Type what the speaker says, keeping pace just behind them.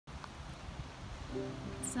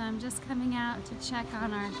So I'm just coming out to check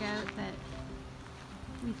on our goat that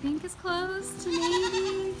we think is close to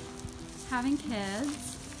maybe having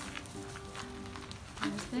kids.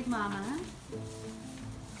 There's Big Mama.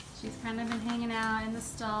 She's kind of been hanging out in the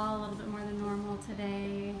stall a little bit more than normal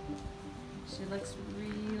today. She looks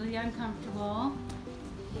really uncomfortable.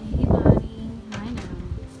 Hey, buddy. I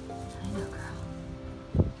know, girl.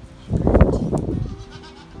 Hey, Bert.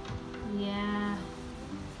 Yeah.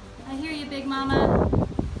 I hear you, Big Mama.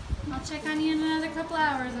 I'll check on you in another couple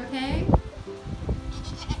hours, okay?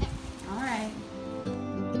 All right.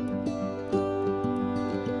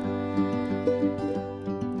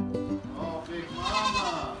 Oh, Big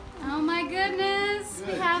Mama. Oh my goodness.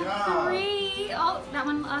 Good we have job. 3. Oh, that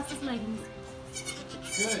one lost his leggings.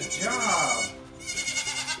 Good job.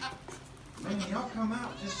 Man, y'all come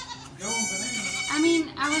out just going bananas. I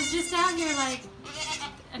mean, I was just out here like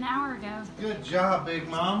an hour ago. Good job, Big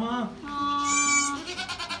Mama. Aww.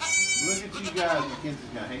 Look at you guys. Mackenzie's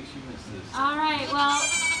gonna hate she missed this. All right, well,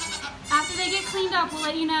 after they get cleaned up, we'll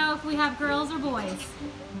let you know if we have girls or boys.